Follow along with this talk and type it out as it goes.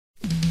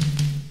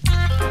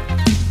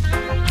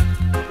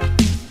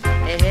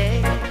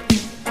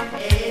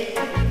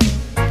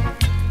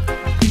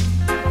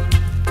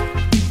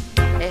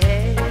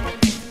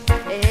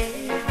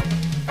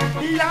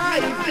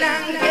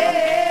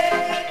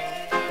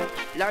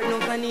Lord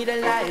knows I need a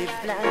life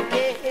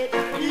blanket.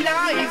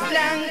 Life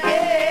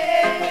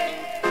blanket.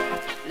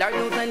 Lord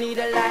knows I need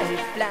a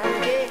life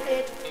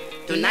blanket.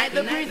 Tonight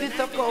the breeze is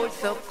so cold,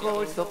 so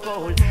cold, so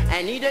cold.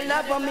 I need a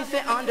love on me,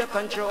 say under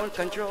control,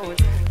 control.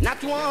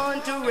 Not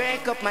one to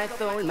wake up my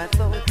soul, my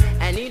soul.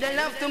 I need a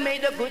love to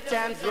make the good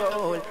times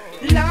roll.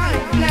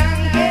 Life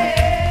blanket.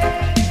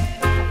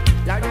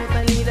 Lord knows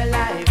I need a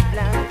life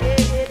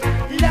blanket.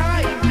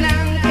 Life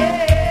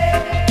blanket.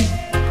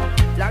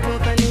 Lord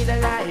knows I need a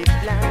life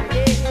blanket.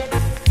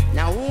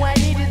 Now who I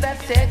need is a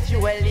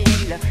sexual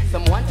healer,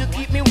 someone to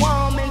keep me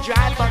warm and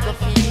dry for the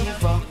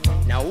fever.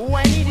 Now who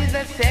I need is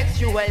a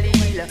sexual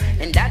healer,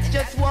 and that's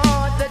just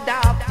what the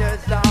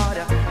doctors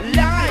order.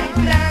 Life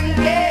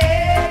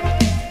blanket.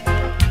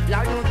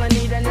 Lord knows I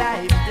need a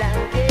life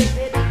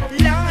blanket.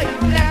 Life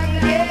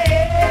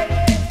blanket.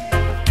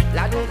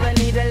 Lord knows I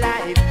need a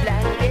life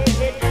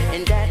blanket,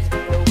 and that's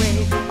the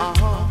way,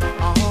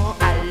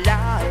 I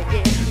like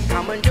it.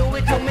 Come and do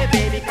it to me,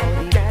 baby,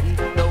 'cause that's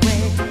the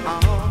way,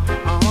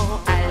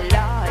 I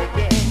like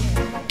it.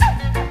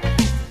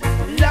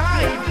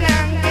 Life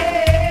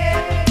blanket.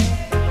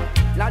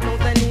 Lord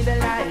knows I need a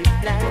life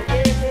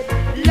blanket.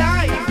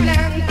 Life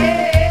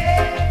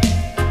blanket.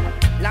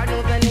 Lord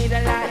knows I need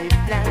a life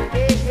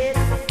blanket.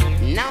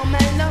 Now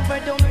my lover,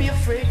 don't be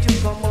afraid to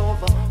come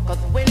over,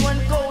 'cause when one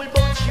cold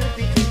boat should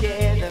be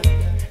together,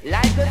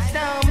 like a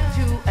stamp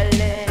to a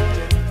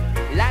letter,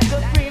 like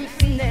a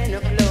crimson and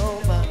a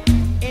clover.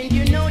 And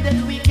you know that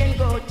we can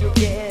go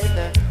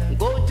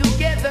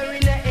together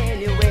in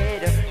any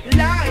weather.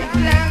 Life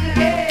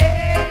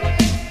blanket.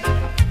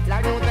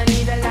 Lord knows I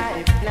need a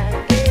life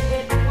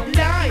blanket.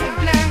 Life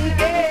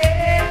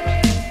blanket.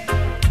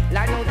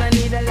 Lord knows I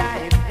need a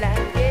life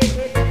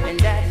blanket, and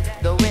that's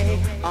the way,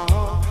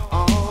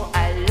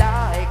 I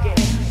like it.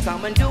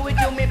 Come and do it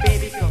to me,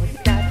 baby, 'cause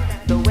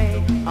that's the way,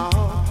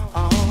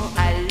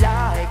 I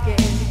like it.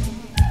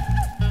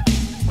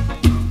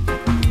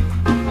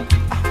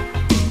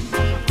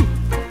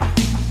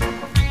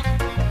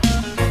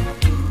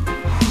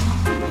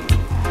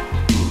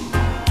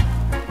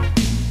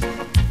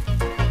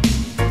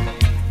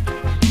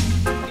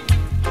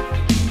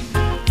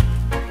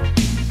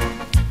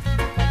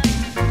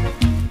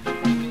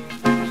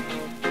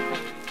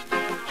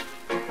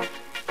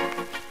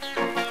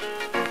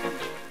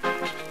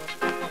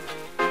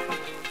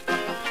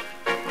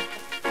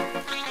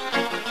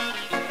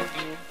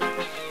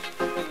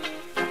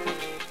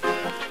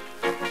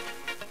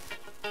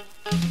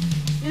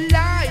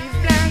 Life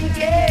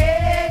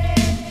blanket.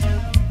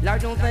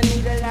 Lord knows I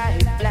need a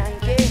life blanket.